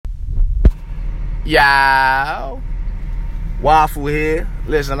Yeah. Waffle here.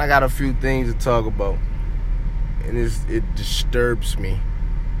 Listen, I got a few things to talk about. And it disturbs me.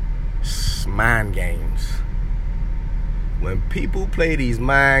 It's mind games. When people play these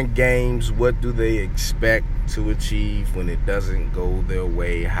mind games, what do they expect to achieve when it doesn't go their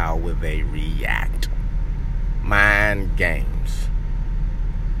way? How will they react? Mind games.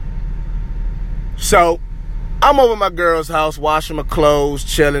 So, I'm over at my girl's house, washing my clothes,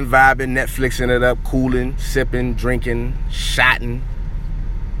 chilling, vibing, Netflixing it up, cooling, sipping, drinking, shotting.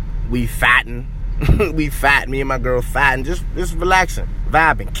 We fatting. We fat, me and my girl fatting, just relaxing,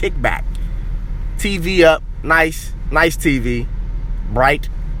 vibing, kick back. TV up, nice TV, bright,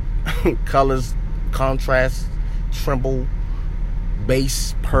 colors, contrast, tremble,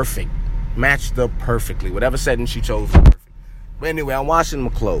 bass, perfect. Matched up perfectly. Whatever setting she chose was perfect. But anyway, I'm washing my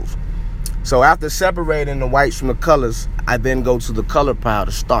clothes. So after separating the whites from the colors, I then go to the color pile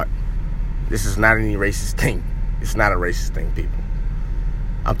to start. This is not any racist thing. It's not a racist thing, people.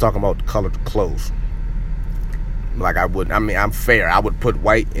 I'm talking about the color of the clothes. I'm fair. I would put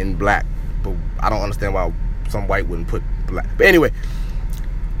white and black, but I don't understand why some white wouldn't put black. But anyway,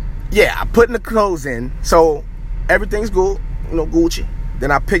 yeah, I'm putting the clothes in. So everything's good, Gucci. Then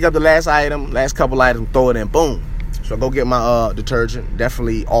I pick up the last couple items, throw it in, boom. So I go get my detergent,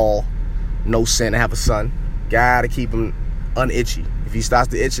 definitely all. No scent. I have a son. Gotta keep him unitchy. If he starts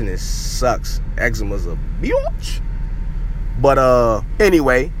to itching, it sucks. Eczema's a bitch. But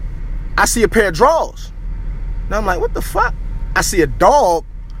anyway, I see a pair of drawers. Now I'm like, what the fuck? I see a dog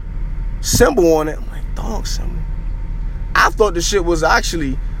symbol on it. I'm like, dog symbol. I thought the shit was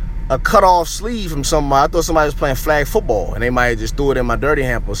actually a cut off sleeve from somebody. I thought somebody was playing flag football and they might have just threw it in my dirty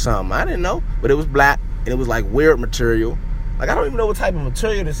hamper or something. I didn't know. But it was black and it was like weird material. Like, I don't even know what type of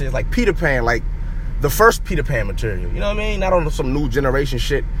material this is. Like Peter Pan, like the first Peter Pan material. You know what I mean? Not on some new generation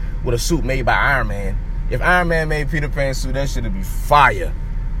shit with a suit made by Iron Man. If Iron Man made Peter Pan suit, that shit would be fire.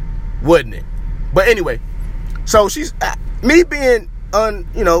 Wouldn't it? But anyway, so she's, me being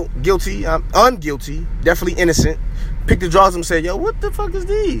guilty, I'm unguilty, definitely innocent, picked the drawers up and said, yo, what the fuck is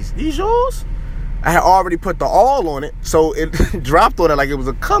these? These yours? I had already put the all on it, so it dropped on it like it was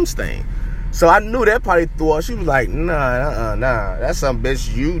a cum stain. So I knew that probably threw her. She was like, nah, that's some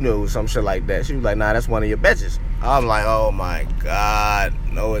bitch you knew, some shit like that. She was like, nah, that's one of your bitches. I'm like, oh my God,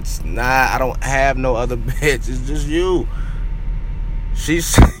 no, it's not. I don't have no other bitch. It's just you. She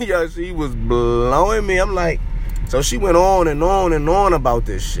was blowing me. I'm like, so she went on and on and on about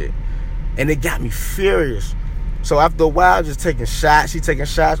this shit. And it got me furious. So after a while, just taking shots, she taking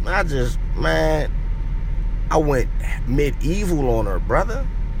shots, I went medieval on her, brother.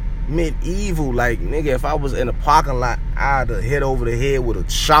 Medieval, like, nigga, if I was in a parking lot, I'd have hit over the head with a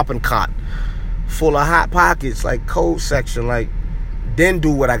shopping cart full of hot pockets, like cold section, like, then do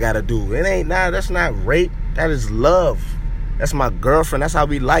what I gotta do. That's not rape, that is love. That's my girlfriend, that's how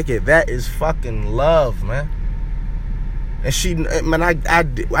we like it. That is fucking love, man. And I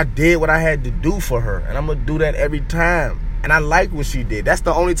did what I had to do for her, and I'm gonna do that every time. And I like what she did. That's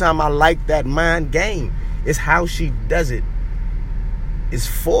the only time I like that mind game. It's how she does it. It's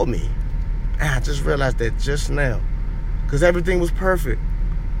for me. And I just realized that just now. Because everything was perfect.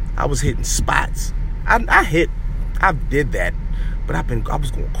 I was hitting spots. I did that. But I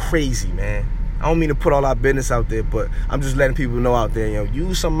was going crazy, man. I don't mean to put all our business out there, but I'm just letting people know out there,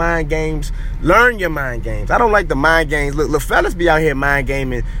 use some mind games. Learn your mind games. I don't like the mind games. Look, fellas be out here mind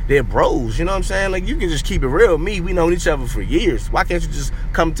gaming their bros. You know what I'm saying? Like, you can just keep it real. We known each other for years. Why can't you just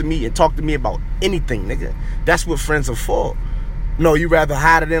come to me and talk to me about anything, nigga? That's what friends are for. No, you rather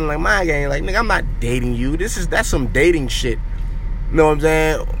hide it in like mind game. Like, nigga, I'm not dating you. That's some dating shit. You know what I'm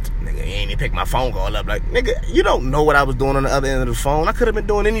saying? Nigga, you ain't even pick my phone call up. Like, nigga, you don't know what I was doing on the other end of the phone. I could have been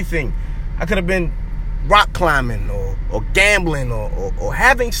doing anything. I could have been rock climbing or gambling or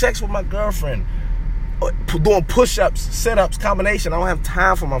having sex with my girlfriend or doing push-ups, sit-ups, combination. I don't have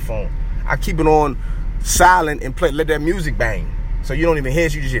time for my phone. I keep it on silent and let that music bang. So you don't even hear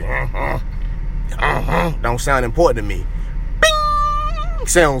it. You just hear, don't sound important to me.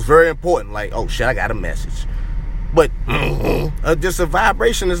 Sounds very important, like, oh shit, I got a message. But just a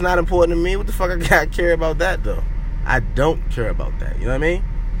vibration is not important to me. What the fuck I gotta care about that, though? I don't care about that. You know what I mean?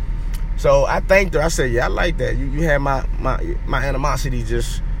 So I thanked her. I said, yeah, I like that. You had my animosity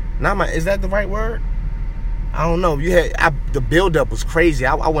just not my. Is that the right word? I don't know. The buildup was crazy.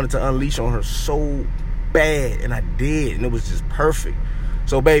 I wanted to unleash on her so bad, and I did, and it was just perfect.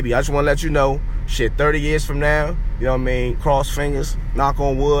 So, baby, I just want to let you know, shit, 30 years from now, you know what I mean? Cross fingers, knock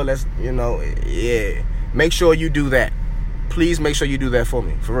on wood, yeah. Make sure you do that. Please make sure you do that for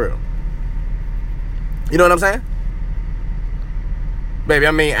me, for real. You know what I'm saying? baby,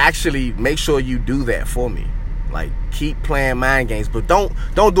 I mean, actually make sure you do that for me. Like, keep playing mind games, but don't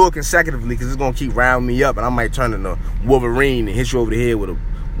do it consecutively, because it's gonna keep rounding me up, and I might turn into Wolverine and hit you over the head with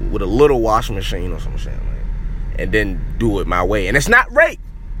a little washing machine or some shit, like, and then do it my way. And it's not rape.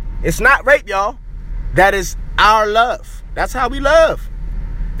 It's not rape, y'all. That is our love. That's how we love.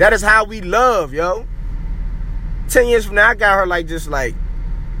 That is how we love, yo. 10 years from now, I got her like just like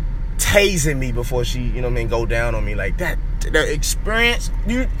tasing me before she, you know what I mean, go down on me like that. The experience,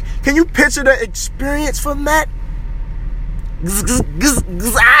 can you picture the experience from that?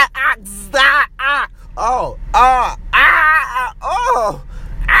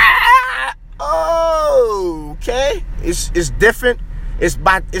 Okay. It's different. It's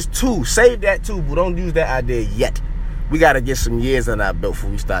two. Save that too, but don't use that idea yet. We gotta get some years under our belt before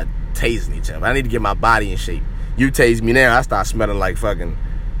we start tasing each other. I need to get my body in shape. You tase me now, I start smelling like fucking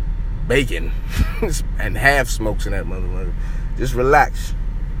bacon and half smokes in that motherfucker. Just relax.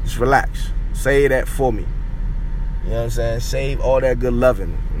 Say that for me. You know what I'm saying? Save all that good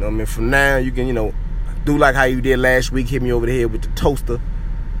loving. You know what I mean? From now, you can, do like how you did last week. Hit me over the head with the toaster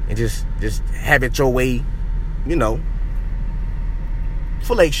and just have it your way.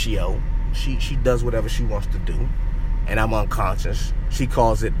 Fellatio. She does whatever she wants to do, and I'm unconscious. She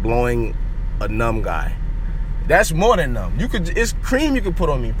calls it blowing a numb guy. That's more than numb. It's cream you can put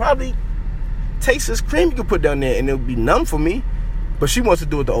on me. Probably taste this cream you can put down there, and it'll be numb for me. But she wants to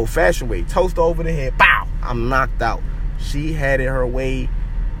do it the old-fashioned way. Toaster over the head. Pow! I'm knocked out. She had it her way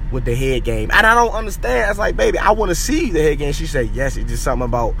with the head game. And I don't understand. I was like, baby, I want to see the head game. She said, yes, it's just something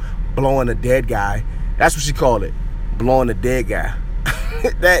about blowing a dead guy. That's what she called it. Blowing a dead guy.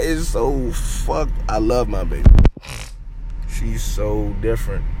 That is so fucked. I love my baby. She's so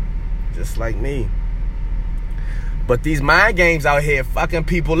different. Just like me. But these mind games out here fucking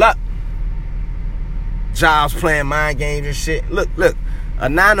people up. Jobs playing mind games and shit. Look, a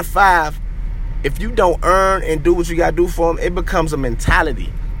 9 to 5, if you don't earn and do what you gotta do for them, it becomes a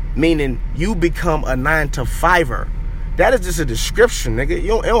mentality. Meaning you become a 9 to 5er. That is just a description, nigga. It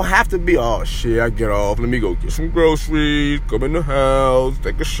don't have to be, oh shit, I get off, let me go get some groceries, come in the house,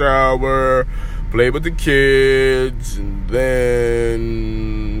 take a shower, play with the kids, and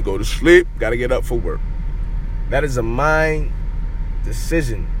then go to sleep, gotta get up for work. That is a mind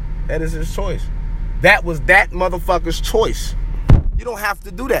decision. That is his choice. That was that motherfucker's choice. You don't have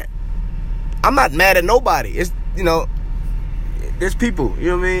to do that. I'm not mad at nobody. It's, there's people, you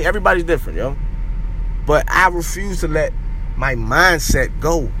know what I mean? Everybody's different, yo. But I refuse to let my mindset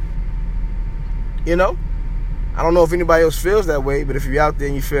go. I don't know if anybody else feels that way, but if you're out there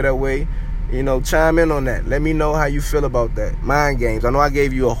and you feel that way, chime in on that. Let me know how you feel about that. Mind games. I know I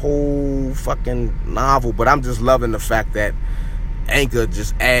gave you a whole fucking novel, but I'm just loving the fact that Anchor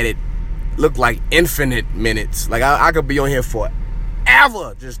just added, look like infinite minutes. Like I could be on here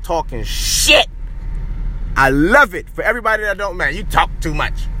forever just talking shit. I love it. For everybody that don't, man, you talk too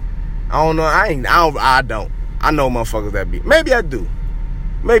much. I don't know. I don't. I know motherfuckers that be. Maybe I do.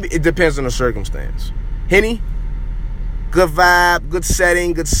 Maybe it depends on the circumstance. Henny, good vibe, good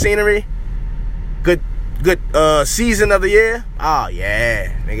setting, good scenery, good season of the year. Oh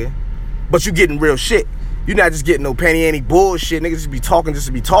yeah, nigga. But you getting real shit. You're not just getting no panty bullshit. Nigga just be talking just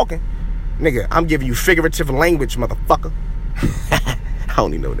to be talking. Nigga, I'm giving you figurative language, motherfucker. I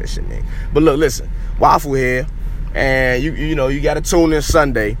don't even know what that shit mean. But look, listen, Waffle here, and you gotta tune in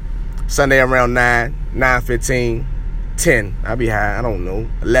Sunday around 9:15, 10. I'll be high, I don't know,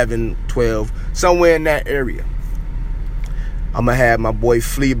 11, 12, somewhere in that area. I'm gonna have my boy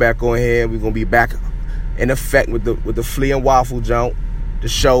Flea back on here. We're gonna be back in effect with the Flea and Waffle jump, the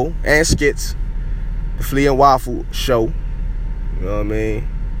show and skits, the Flea and Waffle show. You know what I mean?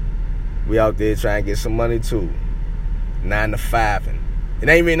 We out there trying to get some money too. 9 to 5, and it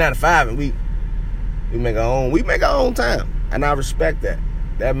ain't really 9 to 5, and we make our own time, and I respect that.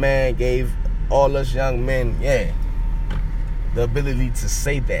 That man gave all us young men, the ability to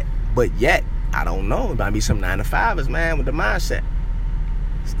say that. But yet, I don't know. There might be some 9 to 5ers, man, with the mindset.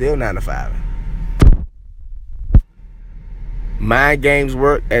 Still 9 to 5. Mind games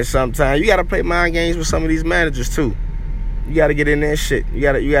work at some time. You gotta play mind games with some of these managers too. You gotta get in there shit. You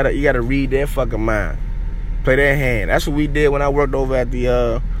gotta read their fucking mind. Play their hand. That's what we did when I worked over at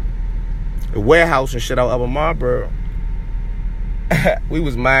the warehouse and shit out of Marlboro. We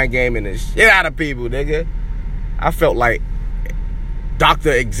was mind gaming the shit out of people, nigga. I felt like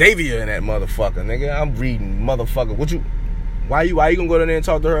Dr. Xavier in that motherfucker, nigga. I'm reading motherfucker. Why you gonna go down there and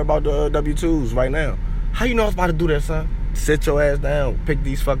talk to her about the W-2s right now? How you know I was about to do that, son? Sit your ass down.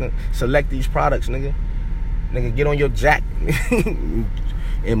 Select these products, nigga. Nigga, get on your jack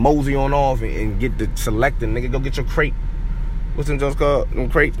and mosey on off and get the selecting, nigga. Go get your crate. What's them Jones called? Them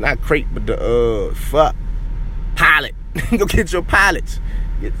crates? Not crate, but the fuck pilot. Go get your pilots.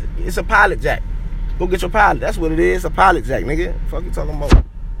 It's a pilot jack. Go get your pilot. That's what it is. A pilot jack, nigga. Fuck you talking about?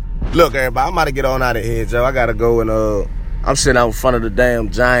 Look, everybody, I'm about to get on out of here, Joe. I gotta go and I'm sitting out in front of the damn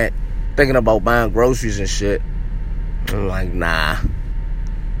Giant, thinking about buying groceries and shit. I'm like, nah,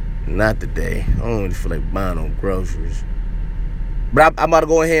 not today. I don't really feel like buying no groceries. But I'm about to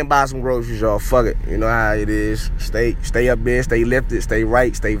go ahead and buy some groceries, y'all. Fuck it. You know how it is. Stay up there, stay lifted, stay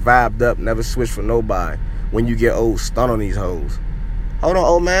right, stay vibed up, never switch for nobody. When you get old, stun on these hoes. Hold on,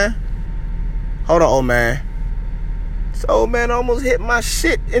 old man. Hold on, old man. This old man almost hit my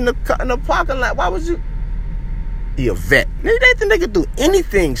shit in the parking lot. Why was you? He a vet. They think they could do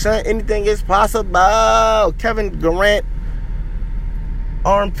anything, son. Anything is possible. Kevin Durant,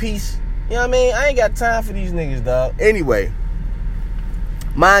 arm piece. You know what I mean? I ain't got time for these niggas, dog. Anyway.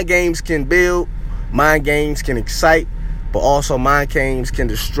 Mind games can build, mind games can excite, but also mind games can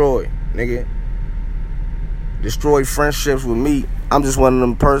destroy, nigga. Destroy friendships with me. I'm just one of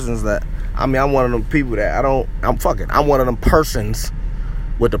them persons that, I'm one of them people that I'm one of them persons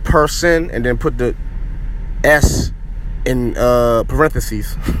with the person and then put the S in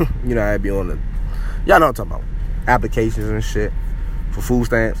parentheses. You know how I be on the, y'all know what I'm talking about. Applications and shit for food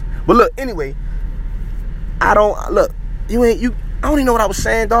stamps. But look, anyway, I don't even know what I was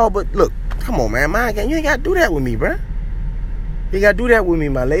saying, dog, but look, come on, man. Mind game, you ain't got to do that with me, bruh. You ain't got to do that with me,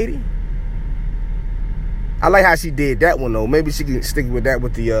 my lady. I like how she did that one, though. Maybe she can stick with that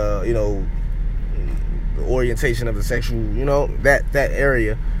with the, the orientation of the sexual, that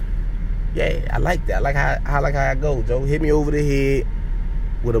area. Yeah, I like that. I like how I go, Joe. Hit me over the head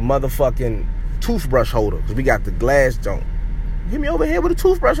with a motherfucking toothbrush holder, because we got the glass junk. Hit me over the head with a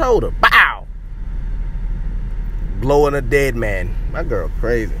toothbrush holder. Bow! Blowing a dead man. My girl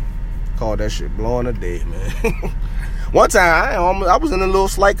crazy. Call that shit blowing a dead man. One time, I was in a little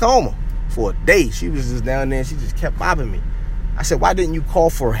slight coma for a day. She was just down there and she just kept bopping me. I said, why didn't you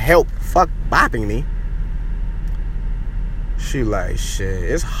call for help? Fuck bopping me. She like, shit,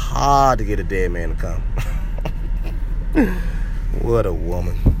 it's hard to get a dead man to come. What a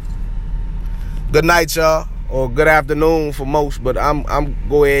woman. Good night, y'all. Or good afternoon for most, but I'm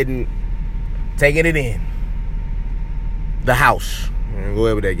go ahead and taking it in. The house. Go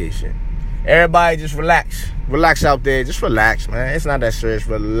ahead with that gay shit. Everybody just relax. Relax out there. Just relax, man. It's not that serious.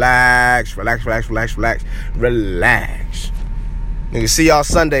 Relax. Relax. Nigga, see y'all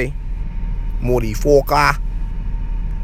Sunday. Morty 4 o'clock.